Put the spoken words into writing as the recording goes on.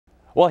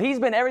Well, he's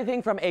been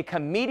everything from a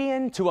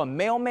comedian to a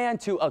mailman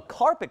to a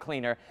carpet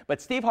cleaner,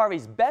 but Steve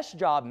Harvey's best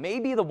job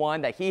may be the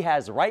one that he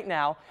has right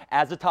now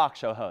as a talk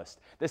show host.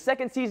 The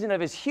second season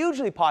of his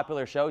hugely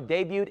popular show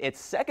debuted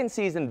its second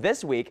season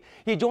this week.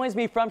 He joins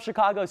me from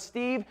Chicago.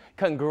 Steve,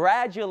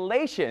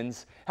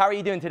 congratulations. How are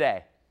you doing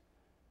today?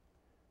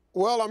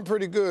 Well, I'm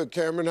pretty good,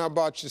 Cameron. How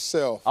about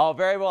yourself? Oh,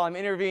 very well. I'm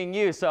interviewing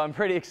you, so I'm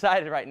pretty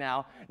excited right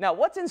now. Now,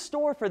 what's in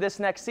store for this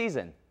next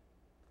season?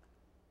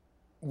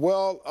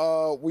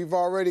 Well, we've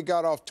already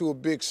got off to a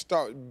big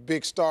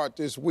start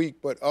this week,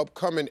 but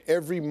upcoming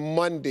every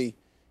Monday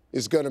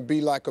is going to be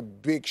like a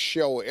big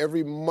show.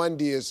 Every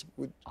Monday is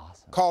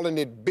awesome. Calling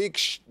it Big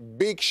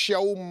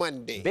Show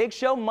Monday. Big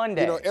Show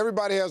Monday. You know,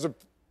 everybody has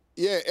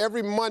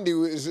every Monday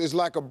is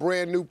like a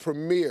brand new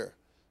premiere.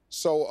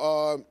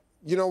 So,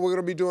 you know, we're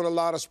going to be doing a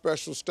lot of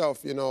special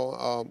stuff, you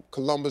know.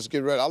 Columbus,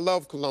 get ready. I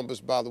love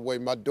Columbus, by the way.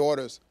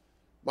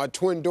 My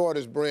twin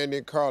daughters, Brandy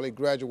and Carly,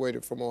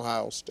 graduated from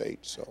Ohio State.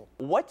 So,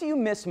 what do you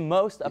miss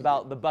most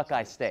about the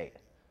Buckeye State?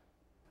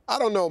 I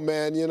don't know,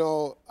 man. You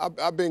know,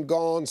 I've been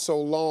gone so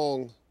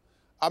long.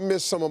 I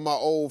miss some of my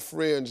old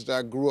friends that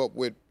I grew up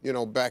with, you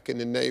know, back in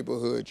the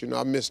neighborhood. You know,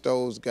 I miss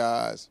those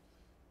guys.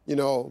 You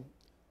know,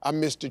 I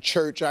miss the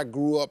church I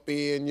grew up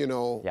in, you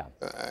know. Yeah.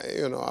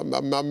 You know,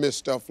 I miss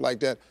stuff like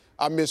that.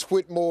 I miss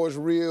Whitmore's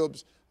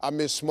Ribs. I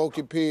miss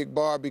Smoky Pig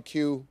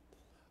Barbecue.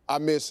 I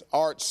miss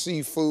Art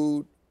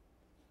Seafood.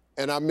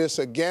 And I miss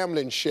a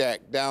gambling shack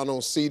down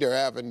on Cedar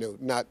Avenue.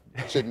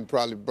 Shouldn't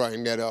probably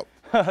bring that up.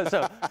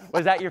 So,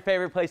 was that your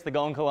favorite place to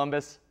go in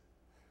Columbus?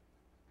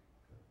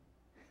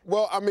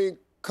 Well, I mean,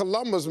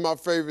 Columbus is my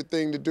favorite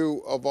thing to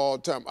do of all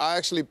time. I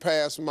actually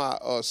passed my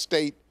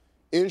state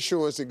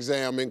insurance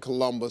exam in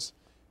Columbus.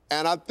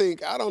 And I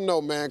don't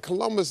know, man,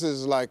 Columbus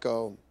is like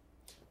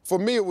for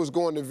me, it was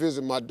going to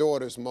visit my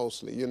daughters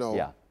mostly, you know.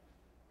 Yeah.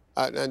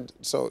 And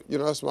so, you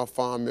know, that's my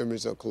fond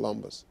memories of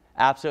Columbus.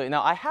 Absolutely.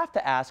 Now, I have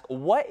to ask,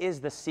 what is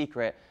the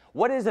secret?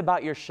 What is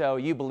about your show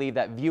you believe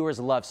that viewers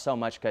love so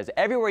much? Because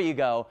everywhere you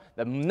go,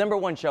 the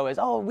 #1 show is,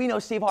 oh, we know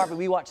Steve Harvey,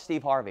 we watch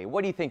Steve Harvey.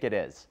 What do you think it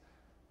is?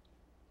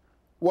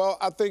 Well,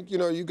 I think, you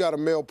know, you got a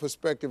male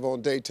perspective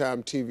on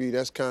daytime TV.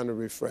 That's kind of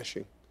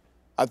refreshing.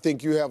 I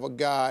think you have a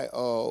guy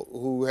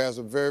who has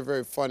a very,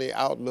 very funny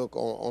outlook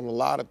on a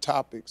lot of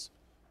topics,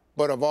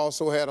 but I've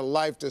also had a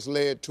life that's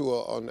led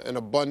to an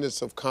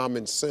abundance of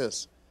common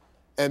sense.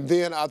 And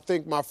then I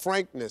think my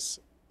frankness,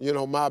 you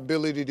know, my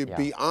ability to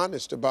be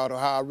honest about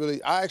how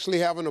I actually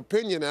have an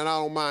opinion and I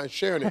don't mind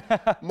sharing it.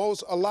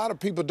 A lot of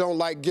people don't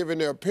like giving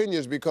their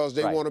opinions because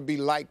they want to be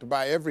liked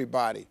by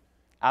everybody,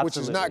 which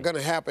is not going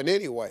to happen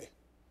anyway.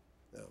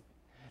 No.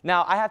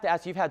 Now, I have to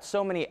ask, you've had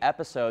so many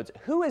episodes.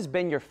 Who has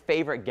been your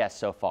favorite guest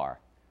so far?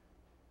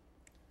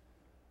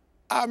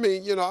 I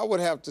mean, you know, I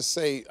would have to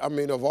say, I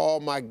mean, of all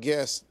my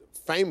guests,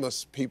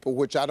 famous people,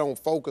 which I don't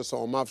focus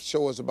on, my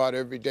show is about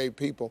everyday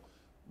people.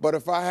 But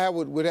if I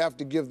would have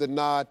to give the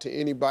nod to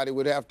anybody,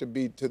 would have to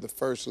be to the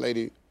First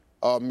Lady,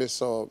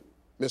 Miss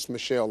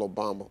Michelle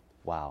Obama.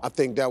 Wow. I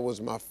think that was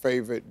my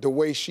favorite. The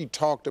way she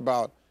talked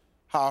about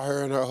how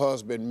her and her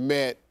husband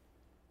met,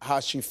 how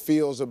she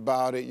feels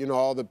about it, you know,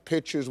 all the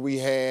pictures we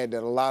had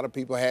that a lot of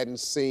people hadn't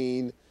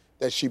seen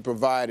that she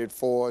provided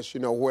for us, you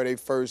know, where they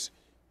first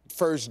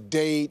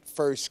date,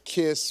 first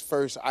kiss,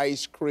 first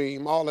ice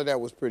cream, all of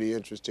that was pretty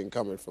interesting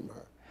coming from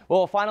her.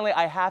 Well, finally,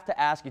 I have to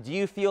ask, do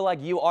you feel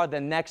like you are the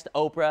next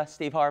Oprah,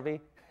 Steve Harvey?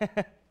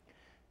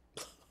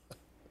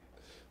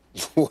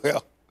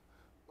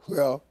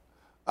 Well,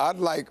 I'd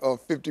like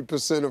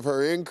 50% of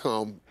her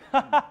income.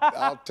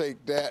 I'll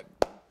take that.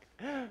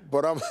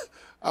 But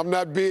I'm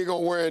not big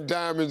on wearing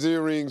diamonds,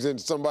 earrings,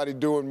 and somebody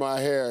doing my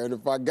hair. And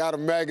if I got a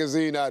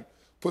magazine, I'd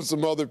put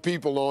some other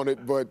people on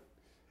it. But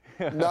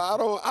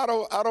no,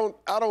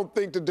 I don't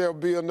think that there'll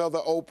be another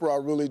Oprah.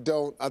 I really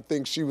don't. I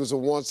think she was a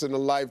once in a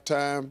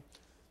lifetime.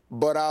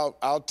 But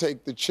I'll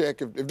take the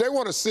check. If they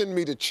want to send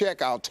me the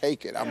check, I'll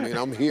take it. I mean,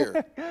 I'm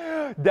here.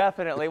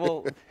 Definitely.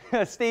 Well,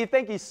 Steve,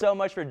 thank you so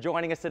much for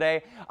joining us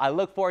today. I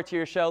look forward to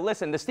your show.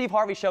 Listen, the Steve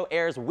Harvey Show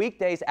airs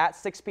weekdays at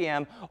 6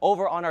 p.m.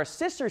 over on our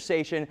sister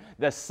station,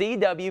 the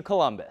CW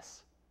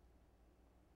Columbus.